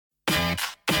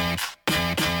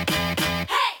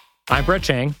I'm Brett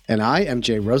Chang. And I am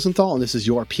Jay Rosenthal, and this is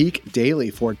your Peak Daily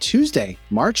for Tuesday,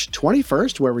 March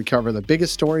 21st, where we cover the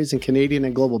biggest stories in Canadian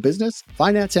and global business,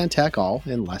 finance, and tech, all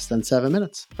in less than 7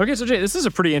 minutes. Okay, so Jay, this is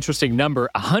a pretty interesting number.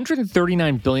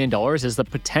 $139 billion is the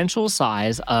potential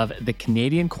size of the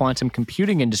Canadian quantum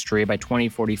computing industry by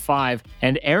 2045,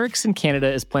 and Ericsson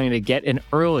Canada is planning to get in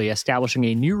early, establishing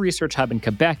a new research hub in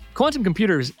Quebec. Quantum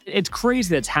computers, it's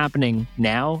crazy that's happening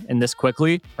now and this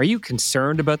quickly. Are you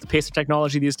concerned about the pace of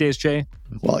technology these days, Jay?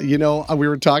 Well, we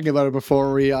were talking about it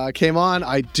before we came on.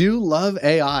 I do love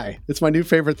AI. It's my new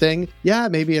favorite thing. Yeah,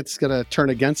 maybe it's going to turn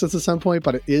against us at some point,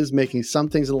 but it is making some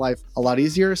things in life a lot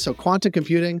easier. So quantum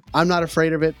computing, I'm not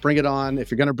afraid of it. Bring it on. If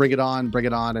you're going to bring it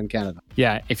on in Canada.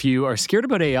 Yeah, if you are scared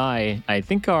about AI, I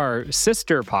think our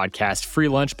sister podcast, Free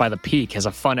Lunch by the Peak, has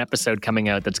a fun episode coming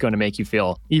out that's going to make you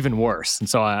feel even worse. And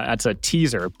so that's a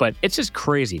teaser, but it's just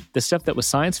crazy. The stuff that was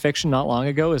science fiction not long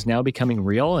ago is now becoming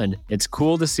real, and it's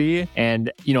cool to see. And,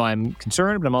 I'm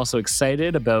concerned, but I'm also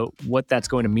excited about what that's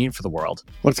going to mean for the world.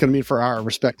 What it's going to mean for our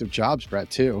respective jobs, Brett,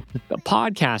 too.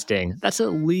 Podcasting, that's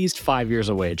at least 5 years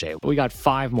away, Jay. We got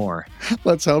 5 more.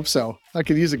 Let's hope so. I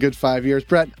could use a good 5 years.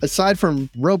 Brett, aside from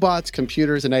robots,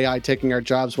 computers, and AI taking our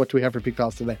jobs, what do we have for Peak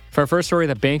Pals today? For our first story,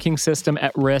 the banking system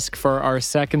at risk. For our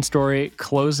second story,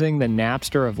 closing the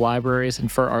Napster of libraries.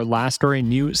 And for our last story,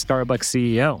 new Starbucks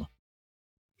CEO.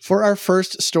 For our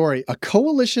first story, a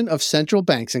coalition of central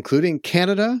banks, including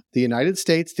Canada, the United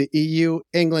States, the EU,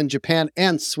 England, Japan,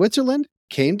 and Switzerland,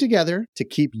 came together to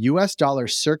keep U.S.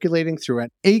 dollars circulating through an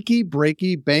achy,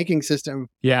 breaky banking system.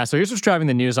 Yeah, so here's what's driving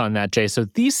the news on that, Jay. So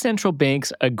these central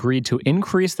banks agreed to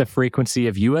increase the frequency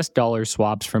of U.S. dollar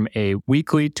swaps from a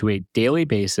weekly to a daily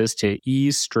basis to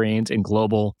ease strains in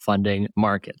global funding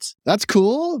markets. That's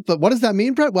cool, but what does that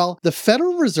mean, Brett? Well, the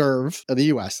Federal Reserve of the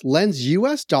U.S. lends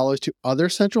U.S. dollars to other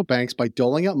central banks by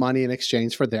doling out money in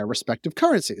exchange for their respective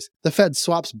currencies. The Fed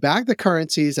swaps back the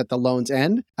currencies at the loan's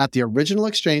end at the original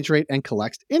exchange rate and collects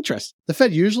interest. The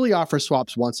Fed usually offers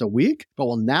swaps once a week, but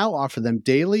will now offer them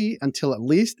daily until at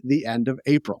least the end of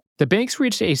April. The banks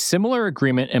reached a similar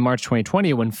agreement in March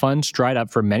 2020 when funds dried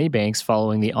up for many banks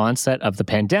following the onset of the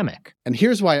pandemic. And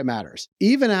here's why it matters.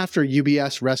 Even after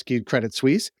UBS rescued Credit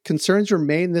Suisse, concerns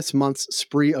remain this month's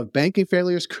spree of banking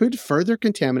failures could further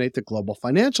contaminate the global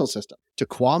financial system. To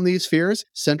qualm these fears,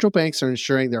 central banks are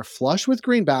ensuring they're flush with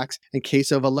greenbacks in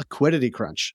case of a liquidity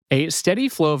crunch. A steady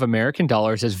flow of American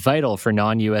dollars is vital for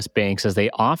non-U.S. banks as they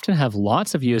often have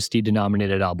lots of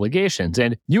USD-denominated obligations,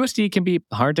 and USD can be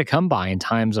hard to come by in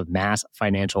times of mass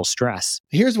financial stress.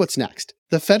 Here's what's next.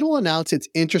 The Fed will announce its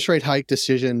interest rate hike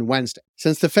decision Wednesday.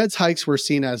 Since the Fed's hikes were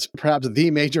seen as perhaps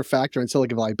the major factor in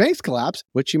Silicon Valley Bank's collapse,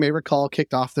 which you may recall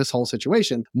kicked off this whole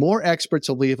situation, more experts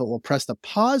believe it will press the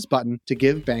pause button to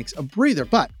give banks a breather.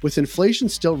 But with inflation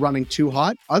still running too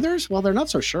hot, others, well, they're not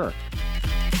so sure.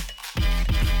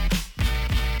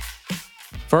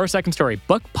 For our second story,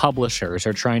 book publishers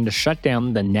are trying to shut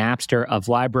down the Napster of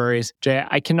libraries. Jay,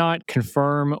 I cannot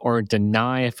confirm or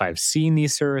deny if I've seen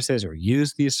these services or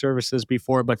used these services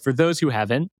before, but for those who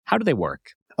haven't, how do they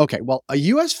work? Okay, well, a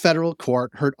U.S. federal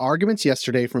court heard arguments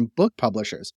yesterday from book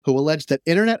publishers who alleged that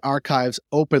Internet Archive's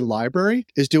Open Library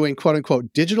is doing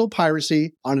quote-unquote digital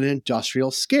piracy on an industrial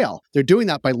scale. They're doing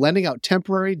that by lending out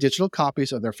temporary digital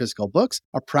copies of their physical books,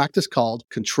 a practice called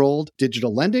controlled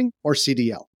digital lending, or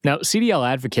CDL. Now, CDL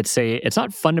advocates say it's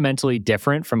not fundamentally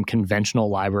different from conventional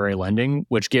library lending,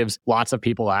 which gives lots of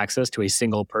people access to a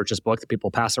single purchase book that people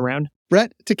pass around.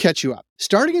 Brett, to catch you up,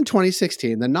 starting in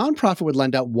 2016, the nonprofit would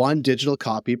lend out one digital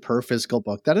copy per physical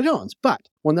book that it owns. But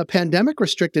when the pandemic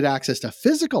restricted access to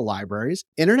physical libraries,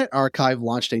 Internet Archive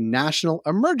launched a national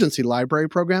emergency library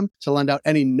program to lend out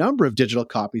any number of digital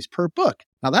copies per book.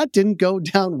 Now, that didn't go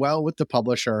down well with the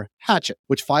publisher Hachette,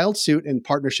 which filed suit in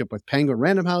partnership with Penguin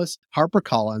Random House,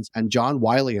 HarperCollins, and John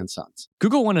Wiley & Sons.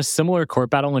 Google won a similar court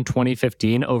battle in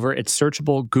 2015 over its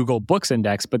searchable Google Books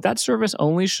Index, but that service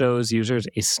only shows users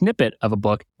a snippet of a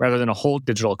book rather than a whole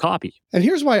digital copy. And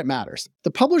here's why it matters.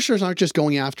 The publishers aren't just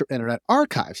going after Internet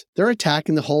Archives. They're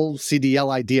attacking the whole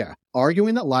CDL idea,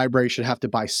 arguing that libraries should have to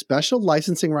buy special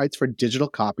licensing rights for digital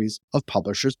copies of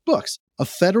publishers' books. A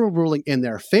federal ruling in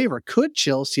their favor could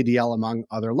chill CDL among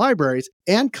other libraries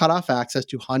and cut off access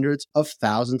to hundreds of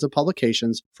thousands of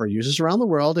publications for users around the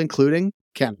world, including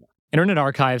Canada. Internet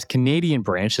Archive's Canadian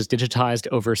branch has digitized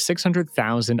over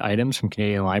 600,000 items from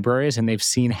Canadian libraries, and they've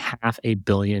seen 500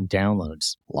 million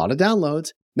downloads. A lot of downloads.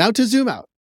 Now to zoom out.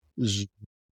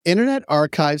 Internet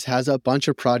Archives has a bunch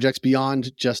of projects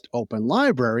beyond just Open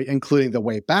Library, including the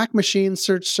Wayback Machine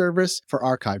search service for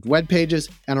archived web pages,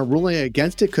 and a ruling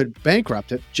against it could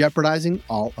bankrupt it, jeopardizing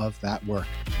all of that work.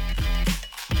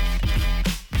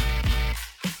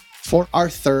 For our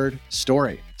third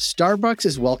story, Starbucks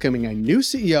is welcoming a new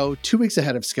CEO 2 weeks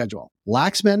ahead of schedule.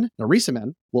 Laxman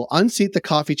Narisaman will unseat the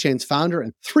coffee chain's founder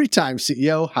and 3-time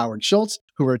CEO Howard Schultz,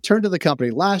 who returned to the company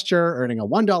last year earning a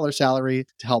 $1 salary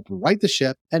to help right the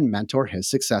ship and mentor his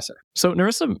successor. So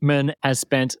Narisaman has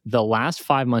spent the last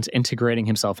 5 months integrating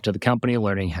himself into the company,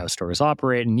 learning how stores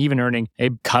operate, and even earning a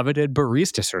coveted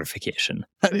barista certification.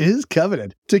 That is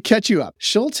coveted. To catch you up,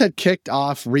 Schultz had kicked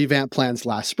off revamp plans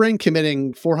last spring,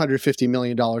 committing $450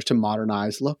 million to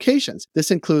modernize locations. This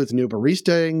includes new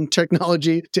baristing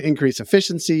technology to increase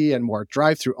efficiency and more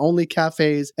drive-through only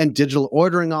cafes and digital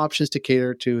ordering options to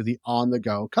cater to the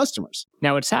on-the-go customers.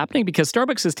 Now, it's happening because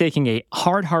Starbucks is taking a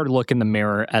hard look in the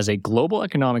mirror as a global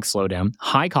economic slowdown,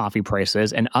 high coffee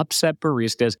prices, and upset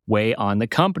baristas weigh on the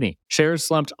company. Shares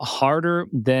slumped harder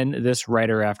than this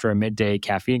writer after a midday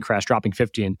caffeine crash, dropping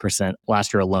 15%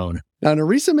 last year alone. Now,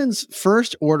 Narisaman's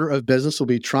first order of business will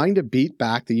be trying to beat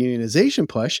back the unionization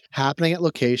push happening at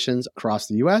locations across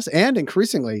the US and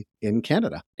increasingly in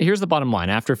Canada. Here's the bottom line.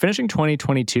 After finishing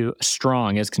 2022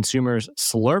 strong as consumers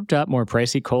slurped up more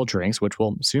pricey cold drinks, which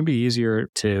will soon be easier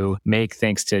to make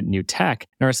thanks to new tech,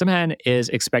 Narisaman is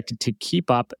expected to keep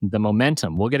up the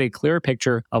momentum. We'll get a clearer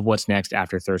picture of what's next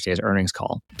after Thursday's earnings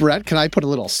call. Brett, can I put a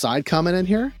little side comment in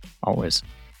here? Always.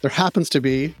 There happens to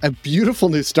be a beautiful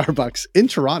new Starbucks in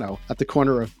Toronto at the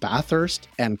corner of Bathurst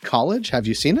and College. Have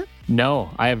you seen it? No,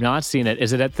 I have not seen it.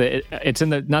 Is it at it's in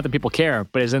the, not that people care,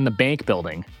 but it's in the bank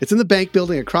building. It's in the bank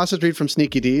building across the street from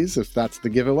Sneaky D's, if that's the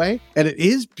giveaway. And it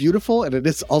is beautiful, and it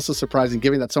is also surprising,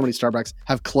 given that so many Starbucks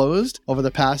have closed over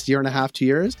the past year and a half, 2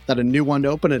 years, that a new one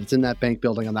opened, and it's in that bank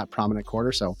building on that prominent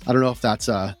corner. So I don't know if that's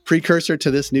a precursor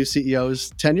to this new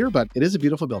CEO's tenure, but it is a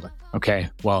beautiful building. Okay,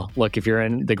 well, look, if you're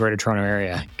in the Greater Toronto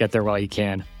area, get there while you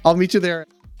can. I'll meet you there.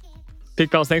 Peak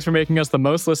Pals, thanks for making us the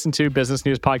most listened to business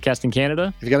news podcast in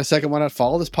Canada. If you got a second, why not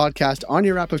follow this podcast on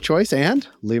your app of choice and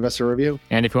leave us a review.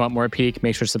 And if you want more Peak,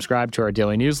 make sure to subscribe to our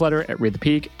daily newsletter at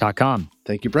readthepeak.com.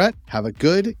 Thank you, Brett. Have a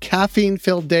good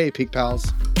caffeine-filled day, Peak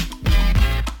Pals.